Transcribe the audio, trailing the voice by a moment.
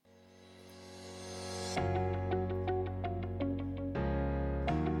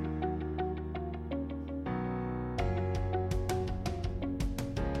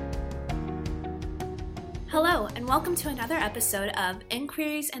Hello, and welcome to another episode of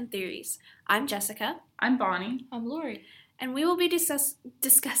Inquiries and Theories. I'm Jessica. I'm Bonnie. I'm Lori. And we will be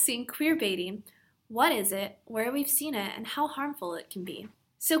discussing queerbaiting. What is it, where we've seen it, and how harmful it can be.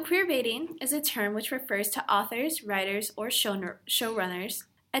 So queerbaiting is a term which refers to authors, writers, or showrunners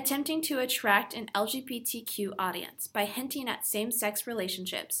attempting to attract an LGBTQ audience by hinting at same-sex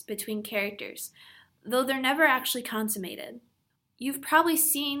relationships between characters, though they're never actually consummated. You've probably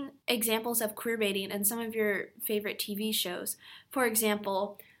seen examples of queerbaiting in some of your favorite TV shows. For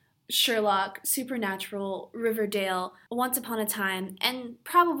example, Sherlock, Supernatural, Riverdale, Once Upon a Time, and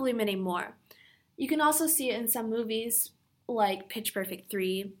probably many more. You can also see it in some movies like Pitch Perfect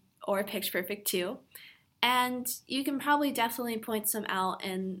 3 or Pitch Perfect 2. And you can probably definitely point some out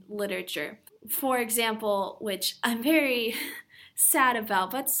in literature. For example, which I'm very sad about,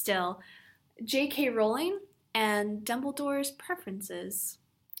 but still, J.K. Rowling and Dumbledore's preferences.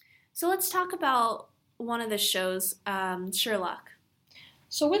 So let's talk about one of the shows, Sherlock.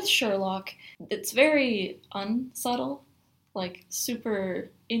 So with Sherlock, it's very unsubtle, like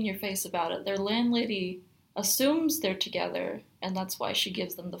super in your face about it. Their landlady assumes they're together, and that's why she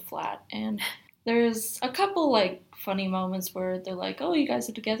gives them the flat. And there's a couple like funny moments where they're like, "Oh, you guys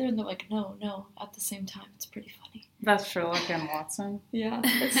are together," and they're like, "No," at the same time. It's pretty funny. That's Sherlock and Watson. Yeah,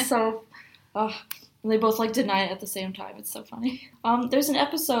 it's so. And they both like deny it at the same time. It's so funny. There's an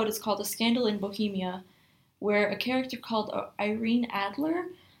episode, it's called A Scandal in Bohemia, where a character called Irene Adler,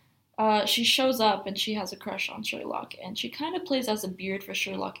 she shows up and she has a crush on Sherlock, and she kind of plays as a beard for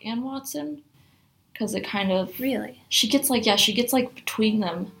Sherlock and Watson, because it kind of... Really? She gets between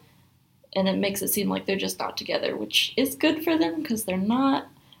them, and it makes it seem like they're just not together, which is good for them, because they're not.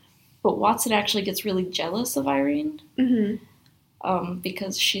 But Watson actually gets really jealous of Irene. Mm-hmm.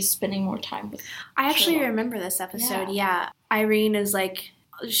 Because she's spending more time with I actually Sherlock. remember this episode, yeah. Irene is like,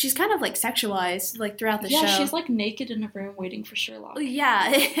 she's kind of like sexualized like throughout the show. Yeah, she's like naked in a room waiting for Sherlock.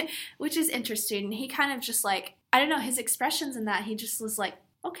 Yeah, which is interesting. He kind of just like, I don't know, his expressions in that, he just was like,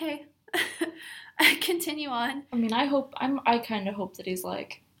 okay, continue on. I mean, I kind of hope that he's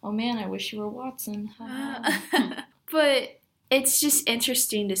like, oh man, I wish you were Watson. But it's just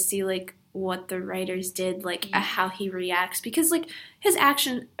interesting to see like what the writers did, like how he reacts, because like his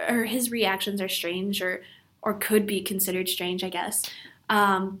reactions are strange or could be considered strange, I guess.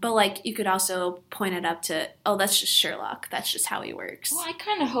 But like you could also point it up to, oh, that's just Sherlock. That's just how he works. Well, I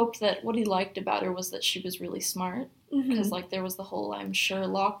kind of hoped that what he liked about her was that she was really smart, because like there was the whole I'm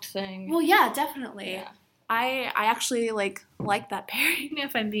Sherlocked thing. Well, yeah, definitely. Yeah. I actually like that pairing,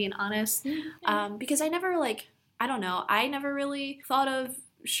 if I'm being honest, because I never really thought of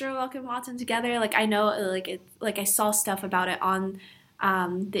Sherlock and Watson together. Like I know, like I saw stuff about it on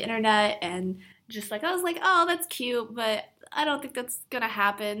the internet, and just like I was like, oh, that's cute, but I don't think that's gonna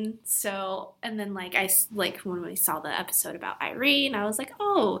happen. So, and then like when we saw the episode about Irene, I was like,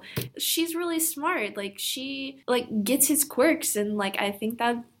 oh, she's really smart. Like she like gets his quirks, and like I think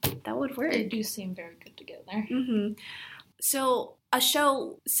that would work. They do seem very good together. Mm-hmm. So a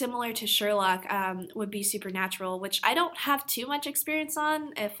show similar to Sherlock would be Supernatural, which I don't have too much experience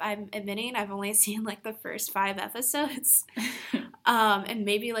on, if I'm admitting. I've only seen like the first 5 episodes, and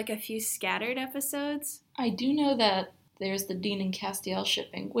maybe like a few scattered episodes. I do know that there's the Dean and Castiel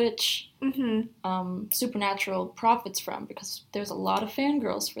shipping, which Supernatural profits from, because there's a lot of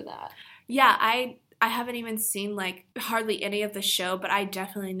fangirls for that. Yeah, I haven't even seen like hardly any of the show, but I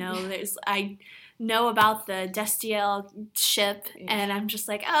definitely know I know about the Destiel ship, and I'm just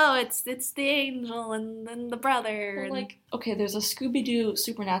like, oh, it's the angel and then the brother. Well, like, okay, there's a Scooby-Doo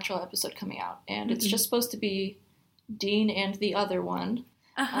Supernatural episode coming out, and it's just supposed to be Dean and the other one.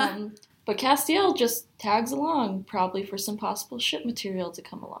 But Castiel just tags along, probably for some possible ship material to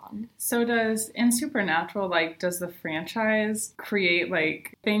come along. So in Supernatural, like, does the franchise create,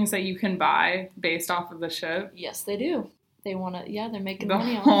 like, things that you can buy based off of the ship? Yes, they do. They want to, they're making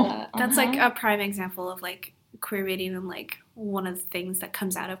money off that. That's, like, a prime example of, like, queerbaiting, and, like, one of the things that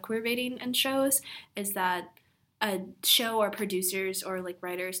comes out of queerbaiting in shows is that a show or producers or, like,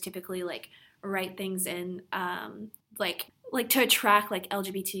 writers typically, like, write things in, like to attract like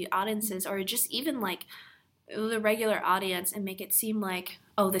LGBT audiences, or just even like the regular audience, and make it seem like,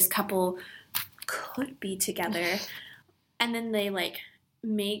 oh, this couple could be together, and then they like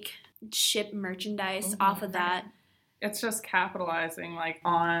make ship merchandise off of that. It's just capitalizing like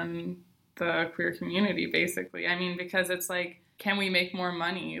on the queer community, basically. I mean, because it's like can we make more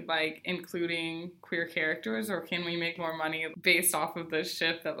money, like, including queer characters, or can we make more money based off of the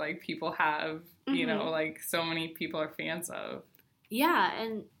ship that, like, people have, you know, like, so many people are fans of? Yeah,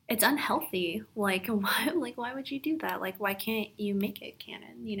 and it's unhealthy. Like, why would you do that? Like, why can't you make it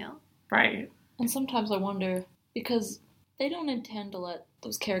canon, you know? Right. And sometimes I wonder, because they don't intend to let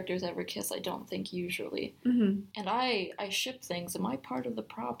those characters ever kiss, I don't think, usually. Mm-hmm. And I ship things. Am I part of the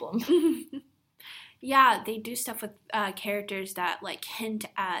problem? Yeah, they do stuff with characters that, like, hint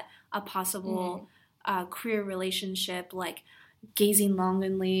at a possible queer relationship, like gazing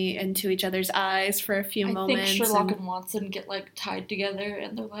longingly into each other's eyes for a few moments. I think Sherlock and Watson get, like, tied together,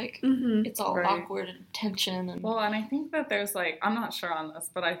 and they're like, it's all awkward and tension. And well, and I think that there's, like, I'm not sure on this,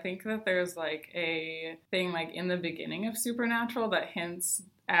 but I think that there's, like, a thing, like, in the beginning of Supernatural that hints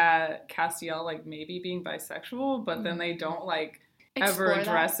at Castiel, like, maybe being bisexual, but then they don't, like, ever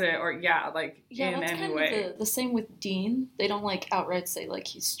address it, or in that's any kind way. of the same with Dean. They don't, like, outright say, like,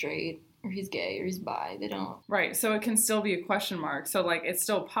 he's straight or he's gay or he's bi. They don't. Right, so it can still be a question mark. So, like, it's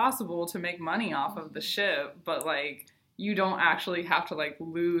still possible to make money off of the ship, but, like, you don't actually have to, like,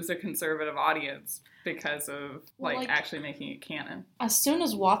 lose a conservative audience because of, like, actually making it canon. As soon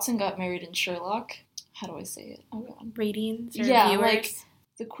as Watson got married in Sherlock, how do I say it? Oh, God. Ratings or viewers? Like,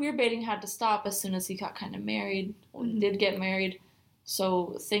 the queer baiting had to stop as soon as he got kind of married, or did get married.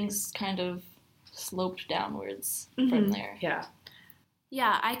 So things kind of sloped downwards from there. Yeah.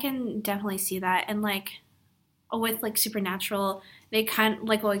 Yeah, I can definitely see that. And, like, with, like, Supernatural, they kind of,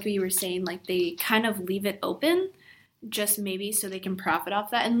 like you were saying, like, they kind of leave it open just maybe so they can profit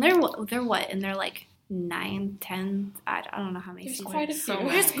off that. And they're what? And they're, like, 9, 10, I don't know how many seasons. Quite a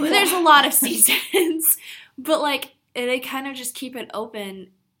few. There's a lot of seasons. But, like, they kind of just keep it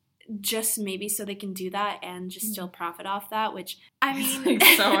open just maybe so they can do that and just still profit off that, which, I mean... It's,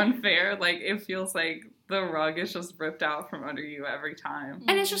 like, so unfair. Like, it feels like the rug is just ripped out from under you every time.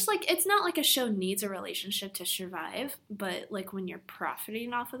 And it's just, like, it's not like a show needs a relationship to survive, but, like, when you're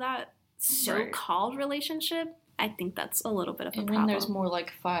profiting off of that so-called relationship, I think that's a little bit of a problem. And when there's more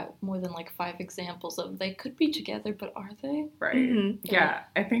than 5 examples of they could be together, but are they? Right. Mm-hmm. Yeah,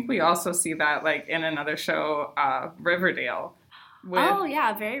 I think we also see that, like, in another show, Riverdale.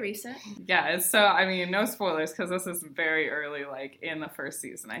 Very recent. Yeah, so, I mean, no spoilers, because this is very early, like, in the first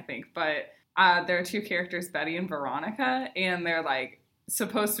season, I think, but there are 2 characters, Betty and Veronica, and they're, like,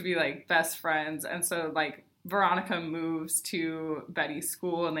 supposed to be, like, best friends, and so, like, Veronica moves to Betty's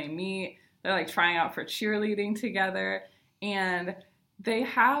school, and they meet, they're, like, trying out for cheerleading together, and they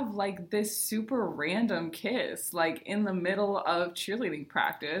have, like, this super random kiss, like, in the middle of cheerleading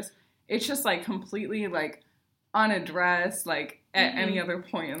practice. It's just, like, completely, like, unaddressed, like, at any other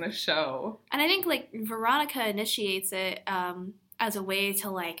point in the show. And I think, like, Veronica initiates it as a way to,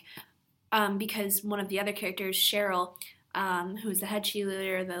 like, because one of the other characters, Cheryl, who's the head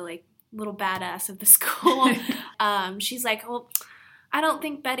cheerleader, the, like, little badass of the school, she's like, well, I don't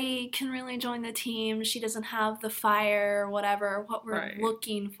think Betty can really join the team. She doesn't have the fire or whatever, what we're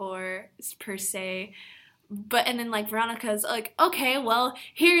looking for, per se. And then, like, Veronica's like, okay, well,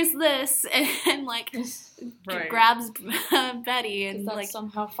 here's this, and like, grabs Betty, and is that like,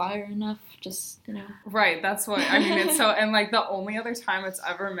 somehow fire enough? Just, you know. Right, that's what, I mean, it's so, and, like, the only other time it's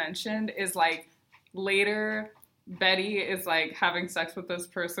ever mentioned is, like, later, Betty is, like, having sex with this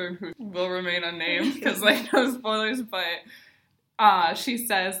person who will remain unnamed, because, like, no spoilers, but she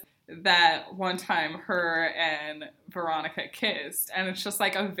says that one time her and Veronica kissed, and it's just,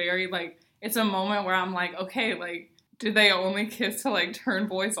 like, a very, like, it's a moment where I'm like, okay, like, did they only kiss to, like, turn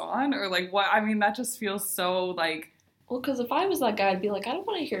boys on? Or, like, what? I mean, that just feels so, like... Well, because if I was that guy, I'd be like, I don't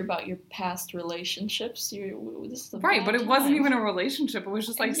want to hear about your past relationships. This is right, but it wasn't even a relationship. It was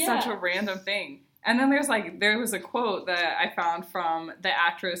just, like, such a random thing. And then there was a quote that I found from the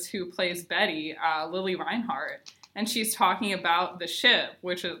actress who plays Betty, Lily Reinhart. And she's talking about the ship,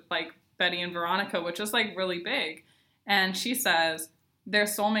 which is, like, Betty and Veronica, which is, like, really big. And she says... They're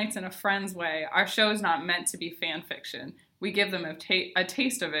soulmates in a friend's way. Our show is not meant to be fan fiction. We give them a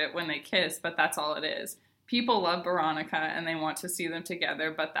taste of it when they kiss, but that's all it is. People love Veronica and they want to see them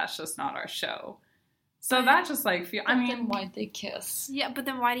together, but that's just not our show. So that just, like, then why'd they kiss? Yeah, but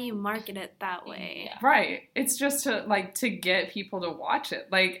then why do you market it that way? Yeah. Right. It's just to get people to watch it.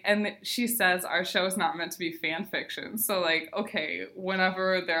 Like, and she says our show is not meant to be fan fiction. So, like, okay,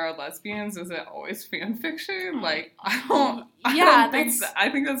 whenever there are lesbians, is it always fan fiction? Like, I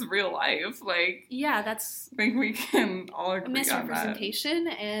think that's real life. Like, yeah, that's... I think we can all agree on that. Misrepresentation,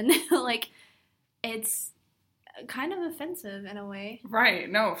 and, like, it's kind of offensive in a way. Right.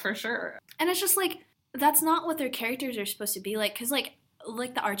 No, for sure. And it's just, like... That's not what their characters are supposed to be like, because, like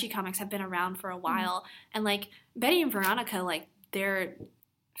the Archie comics have been around for a while, and, like, Betty and Veronica, like, they're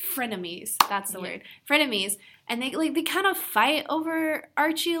frenemies. That's the word. Frenemies. And they kind of fight over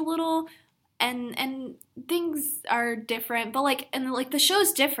Archie a little, and things are different, but like, and like the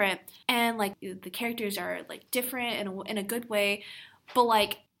show's different, and like the characters are like different in a good way, but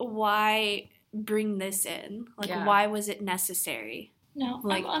like, why bring this in? Like, why was it necessary? No,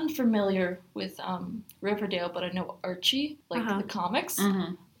 like, I'm unfamiliar with Riverdale, but I know Archie, like the comics.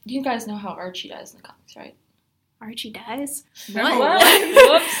 Mm-hmm. You guys know how Archie dies in the comics, right? Archie dies? What?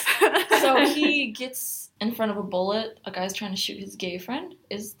 Whoops. So he gets in front of a bullet. A guy's trying to shoot his gay friend.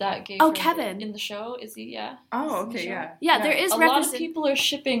 Is that gay friend Kevin. in the show? Is he? Yeah. Oh, okay, yeah. Yeah, there is a lot of people are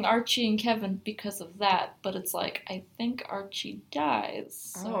shipping Archie and Kevin because of that, but it's like, I think Archie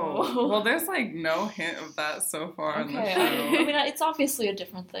dies. So. Oh, well, there's like no hint of that so far in the show. I mean, it's obviously a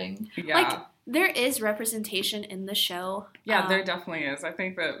different thing. Yeah. Like, there is representation in the show. Yeah, there definitely is. I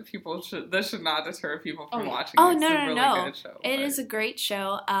think that this should not deter people from watching. Oh, it's a really good show. It is a great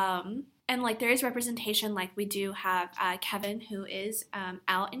show. And like, there is representation. Like, we do have Kevin, who is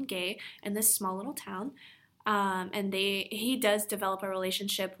out and gay in this small little town, and he does develop a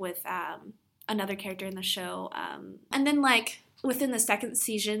relationship with another character in the show, and then like within the second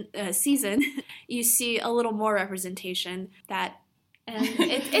season, you see a little more representation that. And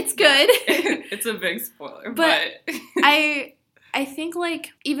it's good. It's a big spoiler, but I think,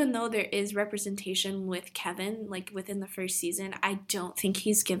 like, even though there is representation with Kevin, like, within the first season, I don't think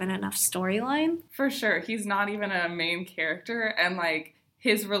he's given enough storyline. For sure. He's not even a main character, and, like,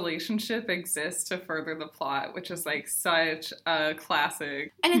 his relationship exists to further the plot, which is, like, such a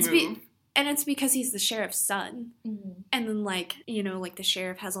classic move. And it's because he's the sheriff's son. Mm-hmm. And then, like, you know, like, the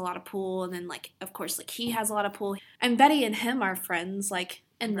sheriff has a lot of pull, and then, like, of course, like, he has a lot of pull. And Betty and him are friends, like,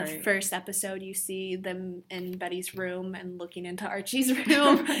 in the first episode, you see them in Betty's room and looking into Archie's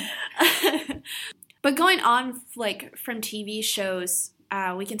room. But going on, like, from TV shows,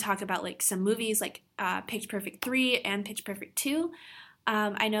 we can talk about, like, some movies, like Pitch Perfect 3 and Pitch Perfect 2.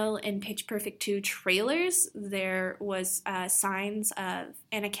 I know in Pitch Perfect 2 trailers, there was signs of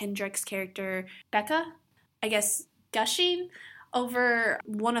Anna Kendrick's character, Becca, I guess, gushing over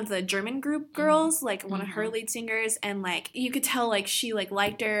one of the German group girls, like one of her lead singers, and like you could tell like she like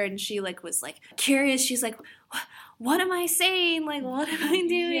liked her, and she like was like curious. She's like, what am I saying? Like, what am I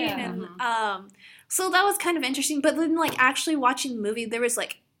doing? Yeah. And so that was kind of interesting. But then like actually watching the movie, there was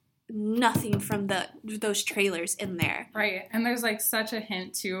like nothing from those trailers in there. Right. And there's like such a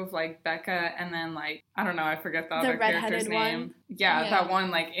hint too of like Becca, and then like I don't know, I forget the other character's name. One. Yeah, that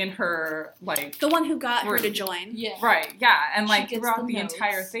one like in her like the one who got her to join. Yeah. Right, yeah. And like throughout the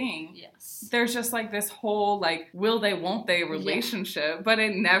entire thing, yes, there's just like this whole like will they won't they relationship, but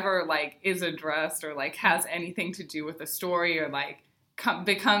it never like is addressed or like has anything to do with the story or like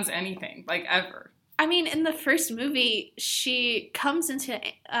becomes anything like ever. I mean, in the first movie, she comes into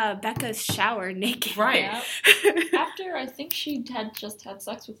Becca's shower naked. Right. Yeah. After, I think she had just had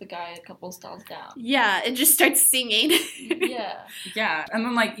sex with the guy a couple stalls down. Yeah, and just starts singing. Yeah. Yeah, and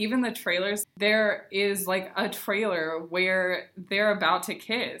then, like, even the trailers, there is, like, a trailer where they're about to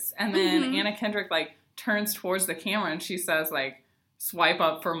kiss, and then Anna Kendrick, like, turns towards the camera and she says, like, swipe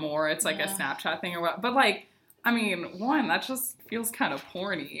up for more. It's, like, a Snapchat thing or what. But, like, I mean, one, that just feels kind of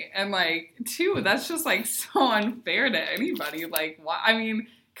porny. And, like, two, that's just, like, so unfair to anybody. Like, why? I mean,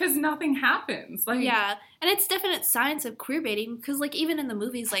 because nothing happens. Like, yeah, and it's definite signs of queer baiting. Because, like, even in the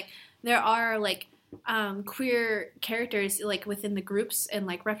movies, like, there are, like, queer characters, like, within the groups and,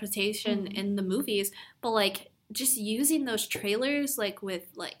 like, representation in the movies. But, like, just using those trailers, like, with,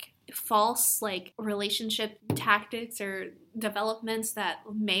 like, false like relationship tactics or developments that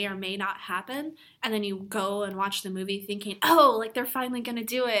may or may not happen, and then you go and watch the movie thinking, oh, like they're finally gonna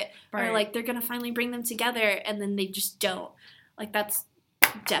do it, or like they're gonna finally bring them together, and then they just don't. Like, that's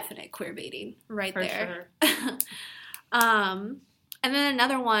definite queer baiting right there. Sure. And then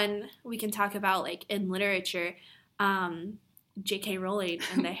another one we can talk about, like in literature, J.K. Rowling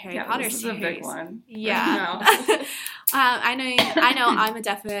and the Harry Potter this series. Is a big one. Yeah. I know I'm a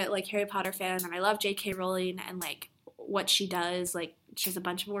definite like Harry Potter fan, and I love J.K. Rowling and like what she does. Like, she has a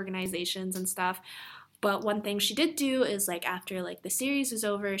bunch of organizations and stuff. But one thing she did do is like after like the series was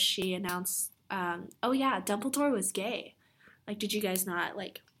over, she announced, oh yeah, Dumbledore was gay. Like, did you guys not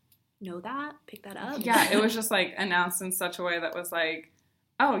like know that? Pick that up? Yeah, it was just like announced in such a way that was like,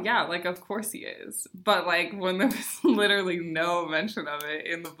 oh, yeah, like, of course he is. But, like, when there was literally no mention of it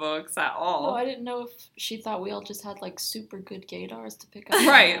in the books at all. Oh, I didn't know if she thought we all just had, like, super good gaydars to pick up.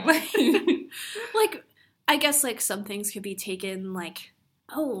 Right. Like, I guess, like, some things could be taken, like,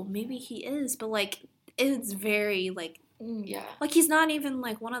 oh, maybe he is. But, like, it's very, like, Yeah. Like, he's not even,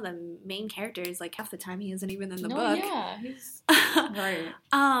 like, one of the main characters. Like, half the time he isn't even in the book. Yeah, he's... Right.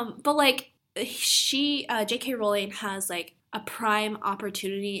 But, like, J.K. Rowling has, like, a prime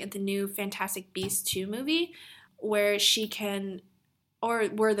opportunity in the new Fantastic Beasts 2 movie where she can, or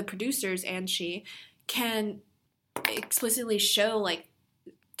where the producers and she can explicitly show, like,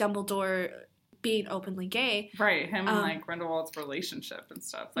 Dumbledore being openly gay. Right, him and, like, Grindelwald's relationship and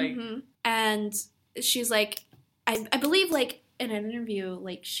stuff. Like, and she's like, I believe, like, in an interview,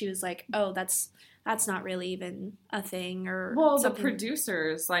 like, she was like, oh, that's not really even a thing, or well, something. The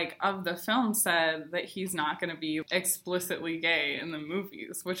producers, like, of the film said that he's not going to be explicitly gay in the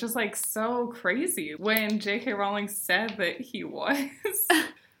movies, which is, like, so crazy. When J.K. Rowling said that he was,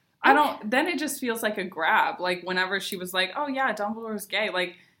 then it just feels like a grab. Like, whenever she was like, oh, yeah, Dumbledore's gay,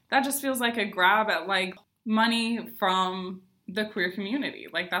 like, that just feels like a grab at, like, money from the queer community.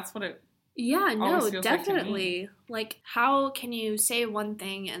 Like, that's what it Yeah, no, feels definitely. Like, how can you say one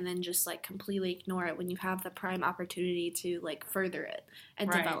thing and then just, like, completely ignore it when you have the prime opportunity to, like, further it and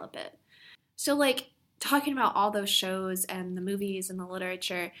develop it? So, like, talking about all those shows and the movies and the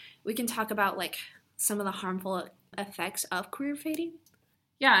literature, we can talk about, like, some of the harmful effects of queer baiting.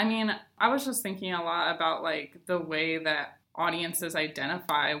 Yeah, I mean, I was just thinking a lot about, like, the way that audiences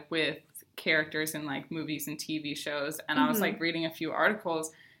identify with characters in, like, movies and TV shows. And I was, like, reading a few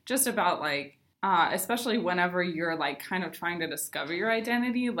articles just about, like, especially whenever you're, like, kind of trying to discover your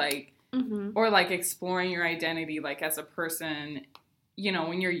identity, like, or, like, exploring your identity, like, as a person, you know,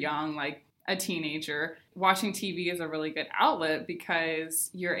 when you're young, like, a teenager, watching TV is a really good outlet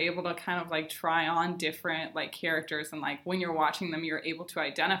because you're able to kind of, like, try on different, like, characters, and, like, when you're watching them, you're able to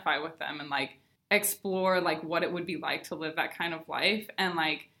identify with them and, like, explore, like, what it would be like to live that kind of life. And,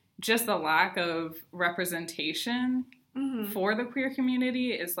 like, just the lack of representation for the queer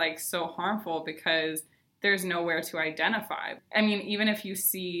community is, like, so harmful because there's nowhere to identify. I mean, even if you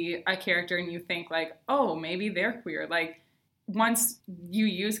see a character and you think, like, oh, maybe they're queer, like, once you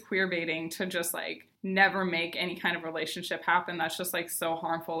use queer baiting to just, like, never make any kind of relationship happen, that's just, like, so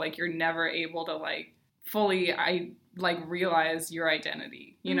harmful. Like, you're never able to, like, fully, realize your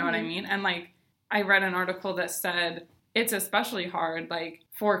identity. You know what I mean? And, like, I read an article that said it's especially hard, like,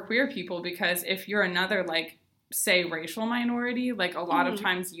 for queer people because if you're another, like, say, racial minority, like, a lot of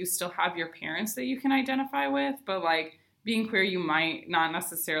times you still have your parents that you can identify with, but, like, being queer, you might not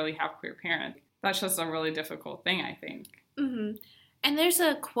necessarily have queer parents. That's just a really difficult thing, I think. And there's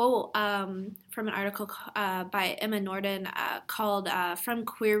a quote from an article by Emma Norden called From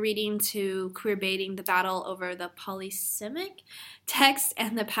Queer Reading to Queer Baiting, the Battle Over the Polysemic Text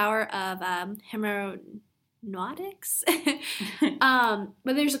and the Power of Hermeneutics.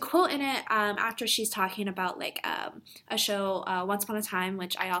 But there's a quote in it after she's talking about, like, a show, Once Upon a Time,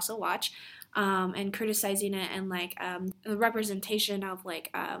 which I also watch, and criticizing it and, like, the representation of,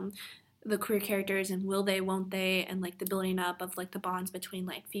 like, the queer characters and will they, won't they, and, like, the building up of, like, the bonds between,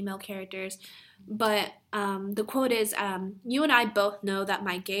 like, female characters. But the quote is, you and I both know that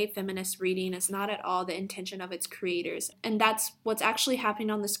my gay feminist reading is not at all the intention of its creators, and that's what's actually happening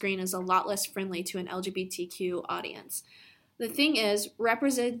on the screen is a lot less friendly to an LGBTQ audience. The thing is,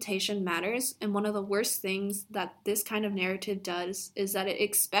 representation matters, and one of the worst things that this kind of narrative does is that it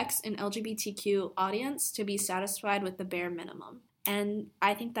expects an LGBTQ audience to be satisfied with the bare minimum. And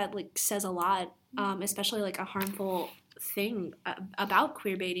I think that, like, says a lot, especially, like, a harmful thing about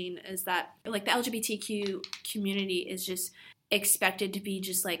queer baiting is that, like, the LGBTQ community is just expected to be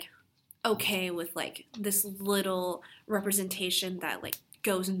just, like, okay with, like, this little representation that, like,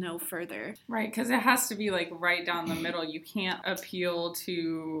 goes no further. Right, because it has to be, like, right down the middle. You can't appeal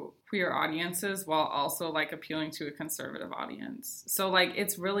to queer audiences while also, like, appealing to a conservative audience. So, like,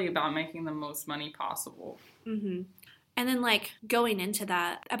 it's really about making the most money possible. And then, like, going into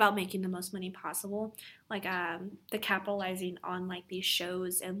that, about making the most money possible, like, the capitalizing on, like, these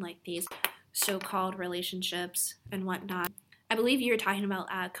shows and, like, these so-called relationships and whatnot. I believe you were talking about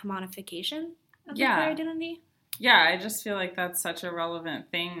commodification of the queer identity. Yeah, I just feel like that's such a relevant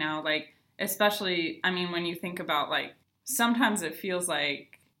thing now. Like, especially, I mean, when you think about, like, sometimes it feels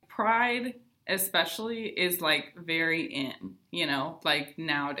like pride especially is, like, very in, you know, like,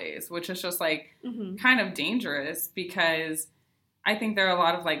 nowadays, which is just, like, kind of dangerous because I think there are a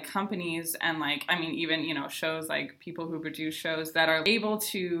lot of, like, companies and, like, I mean, even, you know, shows, like, people who produce shows that are able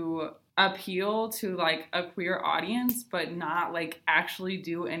to appeal to, like, a queer audience, but not, like, actually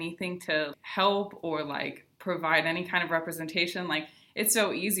do anything to help or, like, provide any kind of representation. Like, it's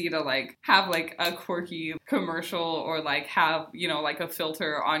so easy to, like, have, like, a quirky commercial or, like, have, you know, like, a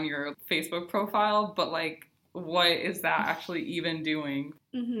filter on your Facebook profile, but, like, what is that actually even doing?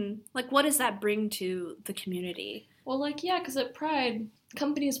 Like, what does that bring to the community? Well, like, yeah, because at Pride,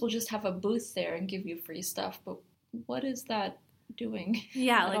 companies will just have a booth there and give you free stuff, but what is that doing?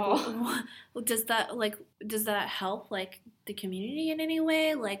 Yeah, at like all? does that help like the community in any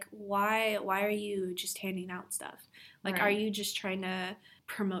way? Like why are you just handing out stuff? Like are Right. you just trying to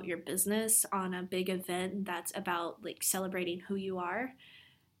promote your business on a big event that's about like celebrating who you are?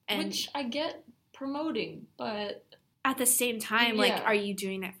 And Which I get promoting, but at the same time, like Yeah. are you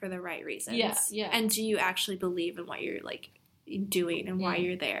doing it for the right reasons? Yeah. And do you actually believe in what you're like doing and why Mm.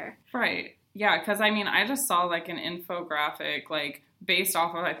 you're there? Right. Yeah, because I mean, I just saw like an infographic, like based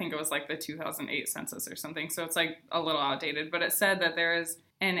off of, I think it was like the 2008 census or something. So it's like a little outdated, but it said that there is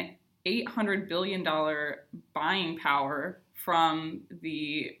an $800 billion buying power from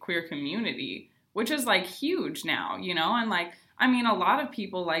the queer community, which is like huge now, you know? And like, I mean, a lot of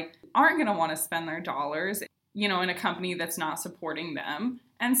people like aren't going to want to spend their dollars, you know, in a company that's not supporting them.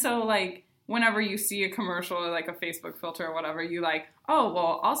 And so like, whenever you see a commercial or like a Facebook filter or whatever, you like, oh,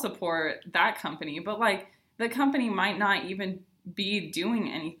 well, I'll support that company. But like the company might not even be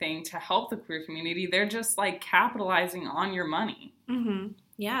doing anything to help the queer community. They're just like capitalizing on your money. Mm-hmm.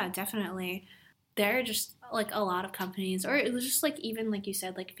 Yeah, definitely. There are just like a lot of companies, or it was just like even like you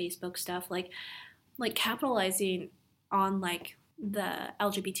said, like Facebook stuff, like capitalizing on like the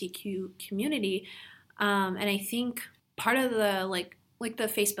LGBTQ community. And I think part of the like the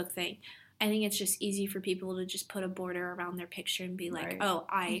Facebook thing, I think it's just easy for people to just put a border around their picture and be like, Right. oh,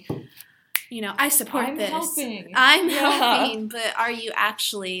 I support I'm this. helping. I'm Yeah. helping, but are you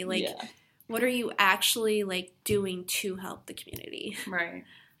actually like, Yeah. what are you actually like doing to help the community? Right.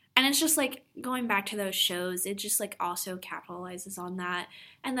 And it's just like going back to those shows, it just like also capitalizes on that.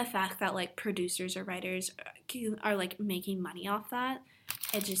 And the fact that like producers or writers are like making money off that,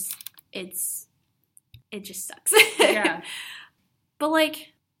 it just sucks. Yeah. But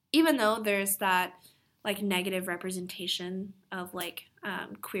like, even though there's that like negative representation of like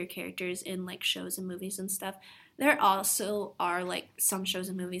queer characters in like shows and movies and stuff, there also are like some shows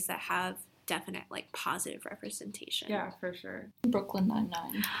and movies that have definite like positive representation. Yeah, for sure. Brooklyn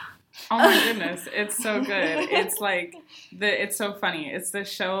Nine-Nine. Oh my goodness, it's so good. It's like it's so funny. It's the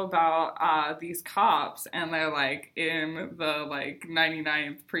show about these cops, and they're like in the like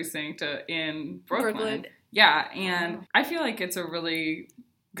 99th precinct in Brooklyn. Yeah, and I feel like it's a really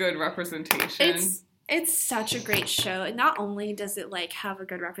good representation. It's such a great show. And not only does it like have a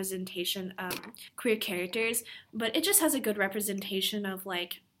good representation of queer characters, but it just has a good representation of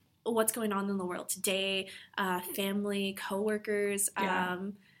like what's going on in the world today, family, coworkers, Yeah.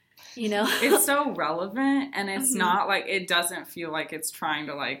 you know. It's so relevant, and it's Mhm. not like, it doesn't feel like it's trying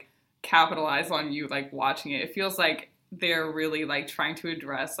to like capitalize on you like watching it. It feels like they're really like trying to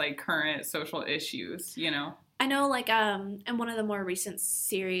address like current social issues, you know? I know, like, in one of the more recent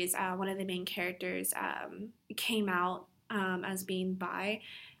series, one of the main characters came out as being bi,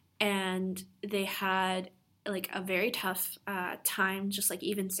 and they had like a very tough time just like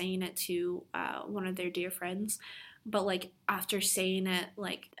even saying it to one of their dear friends. But like after saying it,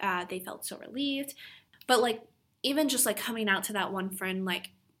 like they felt so relieved. But like even just like coming out to that one friend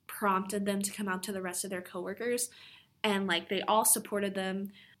like prompted them to come out to the rest of their coworkers, and like they all supported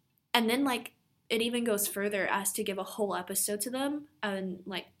them. And then like it even goes further as to give a whole episode to them and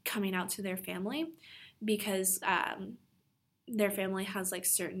like coming out to their family, because their family has like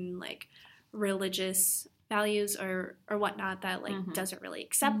certain like religious values or whatnot that like Mhm. doesn't really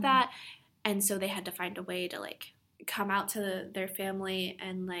accept Mhm. that. And so they had to find a way to like come out to their family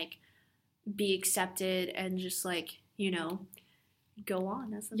and like be accepted and just like, you know, go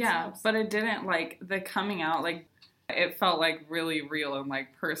on as themselves. Yeah, but it didn't like the coming out, like it felt like really real and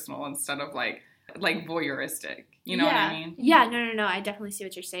like personal instead of like voyeuristic. You know what I mean? Yeah, no. I definitely see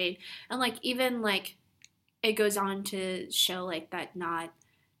what you're saying. And like even like it goes on to show like that not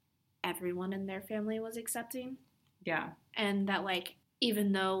everyone in their family was accepting, Yeah. and that like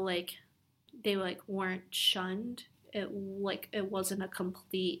even though like they like weren't shunned, it wasn't a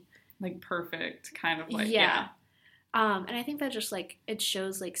complete Like perfect kind of like, yeah. And I think that just like it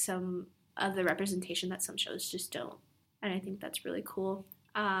shows like some of the representation that some shows just don't, and I think that's really cool.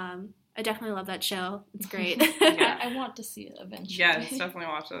 I definitely love that show. It's great. Yeah. I want to see it eventually. Yes, definitely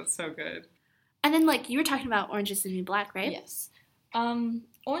watch it. It's so good. And then like you were talking about Orange is the New Black, right? Yes.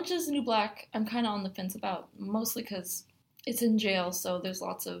 Orange is the New Black, I'm kind of on the fence about, mostly because it's in jail, so there's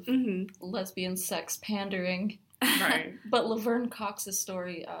lots of Mm-hmm. lesbian sex pandering. Right. But Laverne Cox's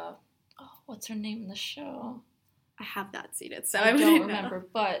story, what's her name in the show? I have not seen it, so I wouldn't don't know. remember,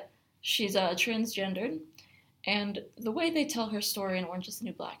 but she's transgendered, and the way they tell her story in Orange is the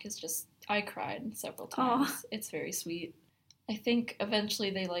New Black is just, I cried several times. Aw. It's very sweet. I think eventually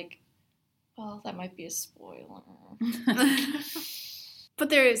they Well, that might be a spoiler. But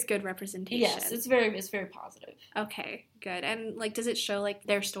there is good representation. Yes, it's very positive. Okay, good. And like, does it show like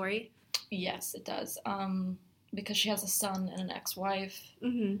their story? Yes, it does. Because she has a son and an ex-wife,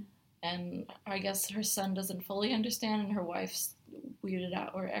 and I guess her son doesn't fully understand, and her wife's weirded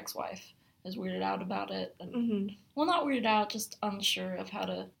out, or ex-wife is weirded out about it. And, well, not weirded out, just unsure of how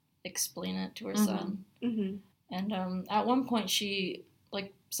to explain it to her son. And at one point, she,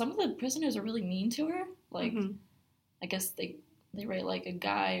 like, some of the prisoners are really mean to her. Like, I guess they rate like a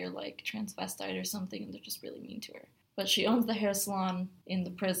guy or like transvestite or something, and they're just really mean to her. But she owns the hair salon in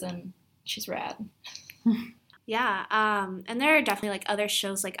the prison. She's rad. Yeah, and there are definitely like other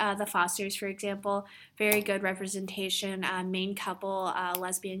shows like The Fosters, for example, very good representation. Main couple,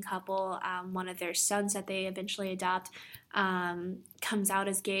 lesbian couple, one of their sons that they eventually adopt comes out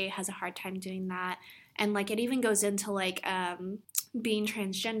as gay, has a hard time doing that, and like it even goes into like being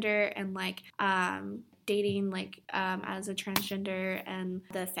transgender and like dating like as a transgender and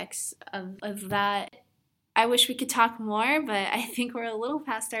the effects of that. I wish we could talk more, but I think we're a little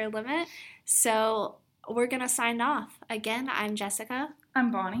past our limit, so we're going to sign off. Again, I'm Jessica.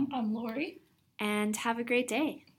 I'm Bonnie. I'm Lori. And have a great day.